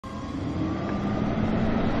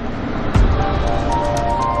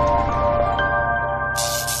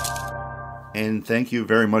and thank you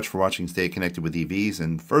very much for watching Stay Connected with EVs.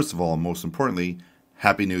 And first of all, most importantly,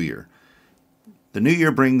 Happy New Year. The new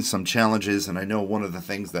year brings some challenges, and I know one of the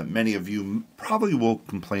things that many of you probably will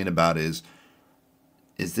complain about is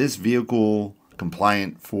this vehicle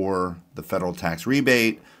compliant for the federal tax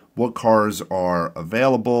rebate? What cars are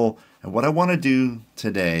available? And what I want to do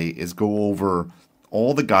today is go over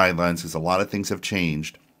all the guidelines, because a lot of things have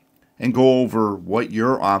changed, and go over what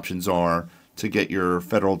your options are to get your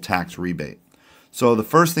federal tax rebate. So the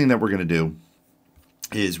first thing that we're going to do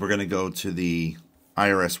is we're going to go to the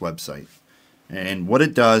IRS website. And what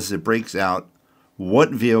it does, it breaks out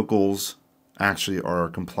what vehicles actually are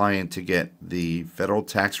compliant to get the federal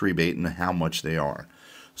tax rebate and how much they are.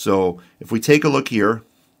 So if we take a look here,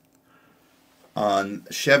 on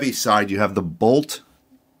Chevy's side, you have the Bolt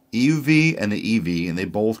EUV and the EV, and they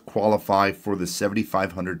both qualify for the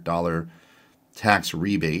 $7,500 tax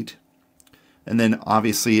rebate. And then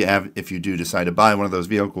obviously, if you do decide to buy one of those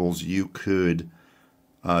vehicles, you could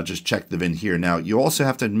just check the VIN here. Now, you also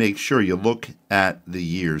have to make sure you look at the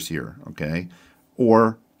years here, okay?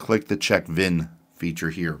 Or click the check VIN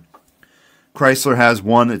feature here. Chrysler has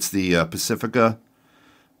one. It's the Pacifica.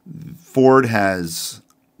 Ford has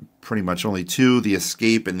pretty much only two, the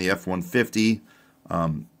Escape and the F-150.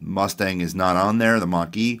 Mustang is not on there, the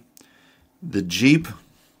Mach-E. The Jeep,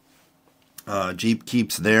 Jeep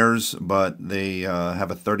keeps theirs, but they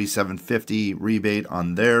have a $3,750 rebate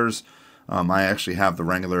on theirs. I actually have the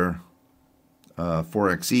Wrangler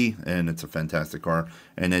 4xe, and it's a fantastic car.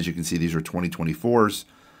 And as you can see, these are 2024s.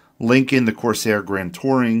 Lincoln, the Corsair Grand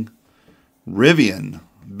Touring. Rivian,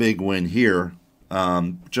 big win here,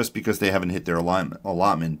 just because they haven't hit their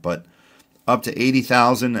allotment. But up to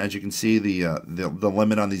 80,000, as you can see, the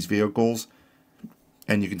limit on these vehicles.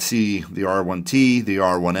 And you can see the R1T, the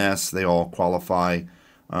R1S, they all qualify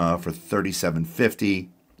for $3,750.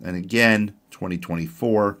 And again,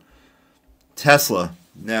 2024. Tesla.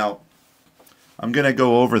 Now, I'm going to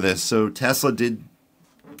go over this. So Tesla did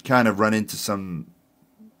kind of run into some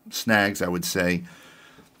snags, I would say.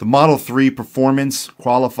 The Model 3 Performance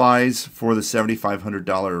qualifies for the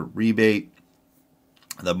 $7,500 rebate.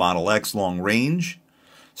 The Model X Long Range.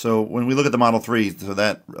 So when we look at the Model 3, so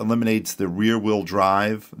that eliminates the rear-wheel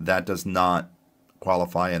drive. That does not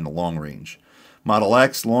qualify in the long range. Model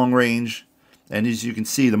X Long Range. And as you can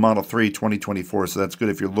see, the Model 3 2024. So that's good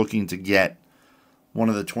if you're looking to get one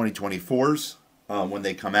of the 2024s when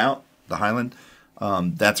they come out, the Highland.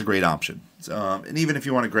 That's a great option. And even if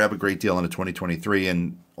you want to grab a great deal on a 2023,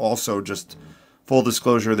 and also just full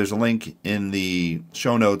disclosure, there's a link in the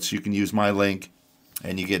show notes. You can use my link,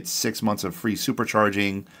 and you get 6 months of free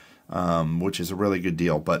supercharging, which is a really good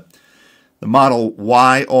deal. But the Model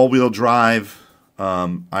Y all-wheel drive,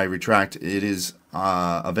 I retract, it is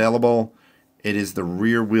available. It is the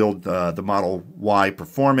rear-wheel, the Model Y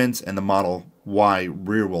Performance and the Model Y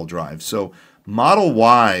rear-wheel drive. So Model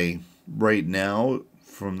Y right now,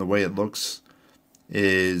 from the way it looks,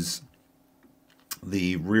 is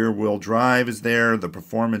the rear-wheel drive is there, the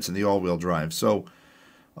Performance, and the all-wheel drive. So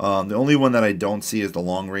the only one that I don't see is the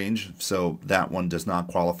long range, so that one does not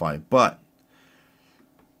qualify. But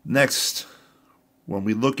next, when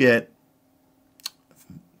we look at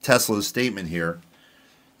Tesla's statement here,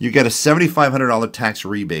 you get a $7,500 tax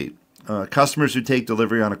rebate. Customers who take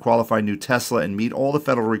delivery on a qualified new Tesla and meet all the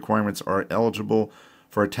federal requirements are eligible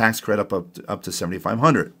for a tax credit up to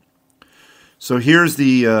 $7,500. So here's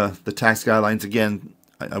the tax guidelines. Again,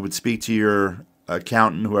 I would speak to your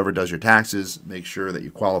accountant, whoever does your taxes, make sure that you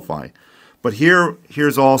qualify. But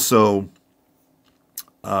here's also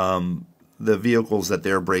the vehicles that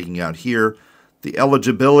they're breaking out here, the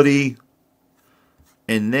eligibility,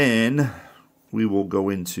 and then we will go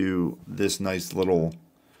into this nice little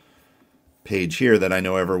page here that I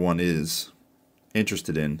know everyone is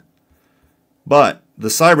interested in. But the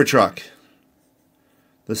Cybertruck,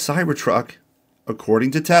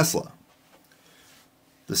 according to Tesla,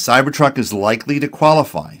 the Cybertruck is likely to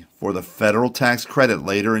qualify for the federal tax credit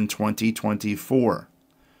later in 2024.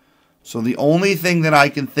 So the only thing that I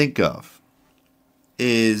can think of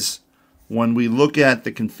is when we look at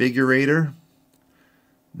the configurator,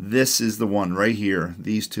 this is the one right here,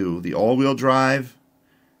 these two. The all-wheel drive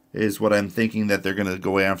is what I'm thinking that they're going to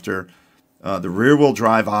go after. The rear-wheel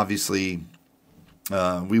drive, obviously,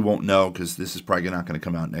 we won't know because this is probably not going to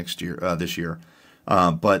come out next year, this year.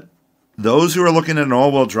 But those who are looking at an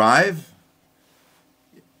all-wheel drive,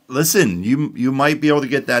 listen, you might be able to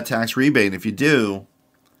get that tax rebate. And if you do,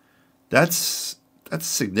 that's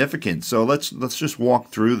significant. So let's just walk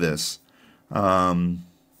through this. That's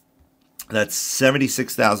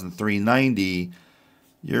 $76,390.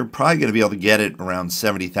 you're probably going to be able to get it around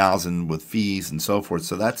 70,000 with fees and so forth.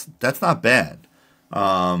 So that's not bad.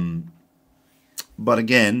 But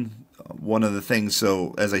again, one of the things,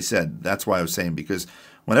 so as I said, that's why I was saying, because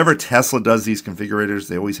whenever Tesla does these configurators,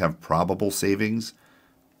 they always have probable savings.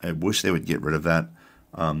 I wish they would get rid of that.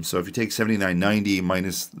 So if you take 79.90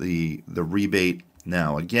 minus the rebate,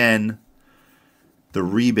 now again, the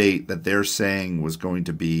rebate that they're saying was going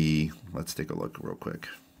to be, let's take a look real quick.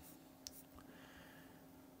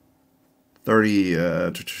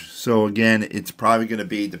 30, so again, it's probably going to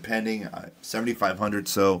be, depending, 7,500,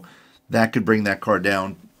 so that could bring that car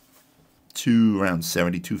down to around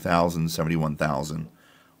 72,000, 71,000,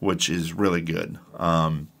 which is really good.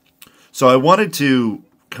 So I wanted to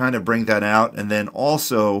kind of bring that out, and then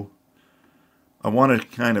also I want to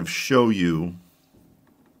kind of show you,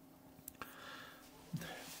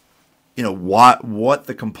 what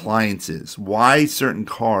the compliance is, why certain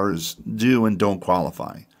cars do and don't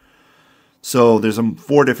qualify. So there's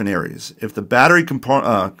 4 different areas. If the battery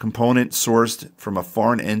component sourced from a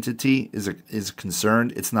foreign entity is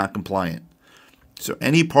concerned, it's not compliant. So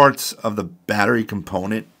any parts of the battery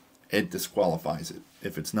component, it disqualifies it.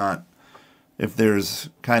 If there's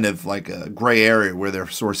kind of like a gray area where they're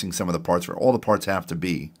sourcing some of the parts, where all the parts have to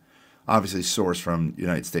be obviously sourced from the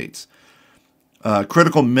United States.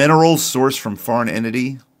 Critical minerals sourced from foreign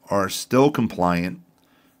entity are still compliant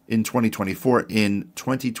in 2024. In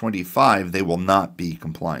 2025, they will not be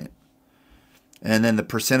compliant. And then the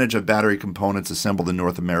percentage of battery components assembled in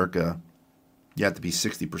North America, you have to be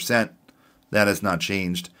 60%. That has not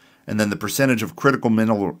changed. And then the percentage of critical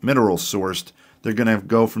minerals sourced, they're going to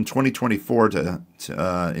go from 2024 to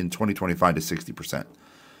in 2025 to 60%.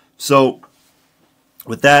 So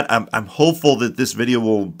with that, I'm hopeful that this video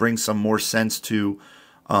will bring some more sense to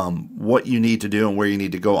what you need to do and where you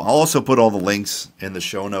need to go. I'll also put all the links in the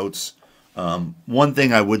show notes. One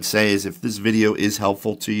thing I would say is if this video is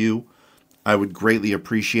helpful to you, I would greatly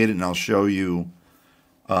appreciate it, and I'll show you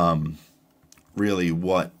really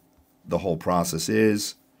what the whole process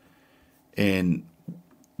is. And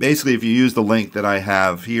basically, if you use the link that I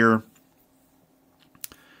have here,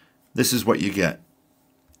 this is what you get.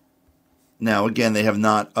 Now, again, they have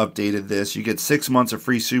not updated this. You get 6 months of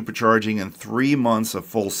free supercharging and 3 months of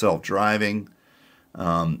full self-driving,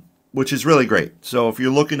 which is really great. So if you're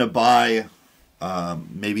looking to buy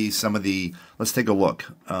maybe some of the, let's take a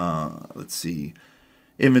look. Let's see.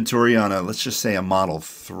 Inventory on a, let's just say a Model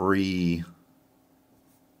 3.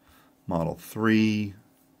 Model 3.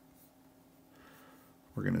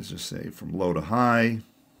 We're going to just say from low to high.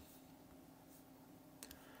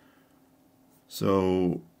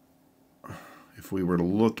 So if we were to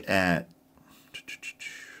look at,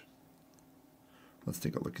 let's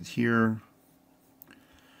take a look at here.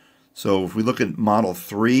 So if we look at Model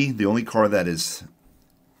 3, the only car that is,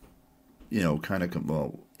 kind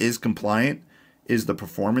of, is compliant is the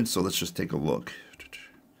Performance. So let's just take a look.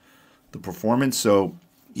 The Performance. So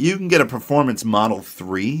you can get a Performance Model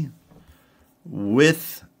 3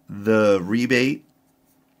 with the rebate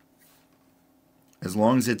as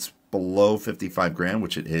long as it's below 55 grand,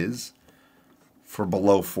 which it is, for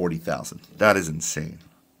below 40,000. That is insane.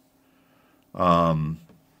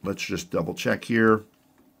 Let's just double check here.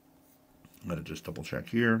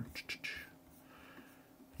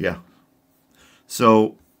 Yeah.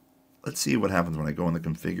 So let's see what happens when I go in the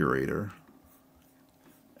configurator.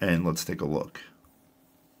 And let's take a look.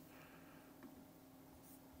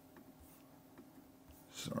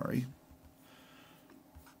 Sorry.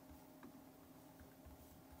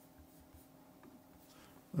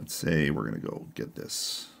 Let's say we're going to go get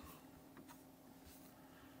this.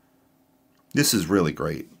 This is really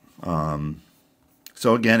great.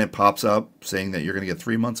 So again, it pops up saying that you're going to get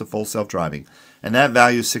 3 months of full self-driving. And that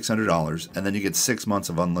value is $600. And then you get 6 months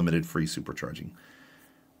of unlimited free supercharging.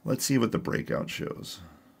 Let's see what the breakout shows.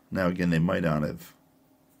 Now again, they might not have.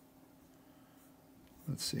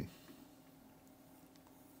 Let's see.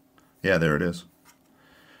 Yeah, there it is.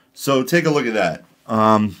 So take a look at that.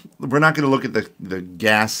 We're not going to look at the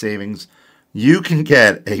gas savings. You can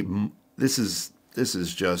get a, this is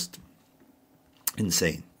just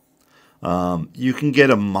insane. You can get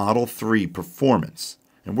a Model 3 Performance,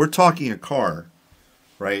 and we're talking a car,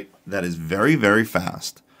 right, that is very, very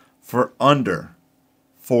fast for under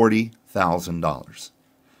 $40,000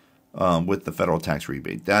 with the federal tax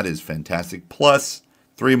rebate. That is fantastic. Plus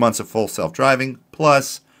 3 months of full self-driving,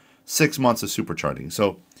 plus 6 months of supercharging.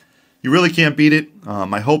 So you really can't beat it.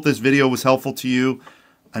 I hope this video was helpful to you.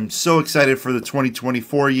 I'm so excited for the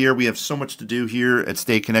 2024 year. We have so much to do here at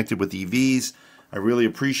Stay Connected with EVs. I really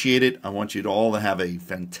appreciate it. I want you to all to have a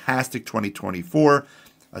fantastic 2024,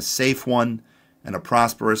 a safe one, and a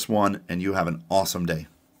prosperous one, and you have an awesome day.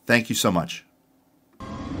 Thank you so much.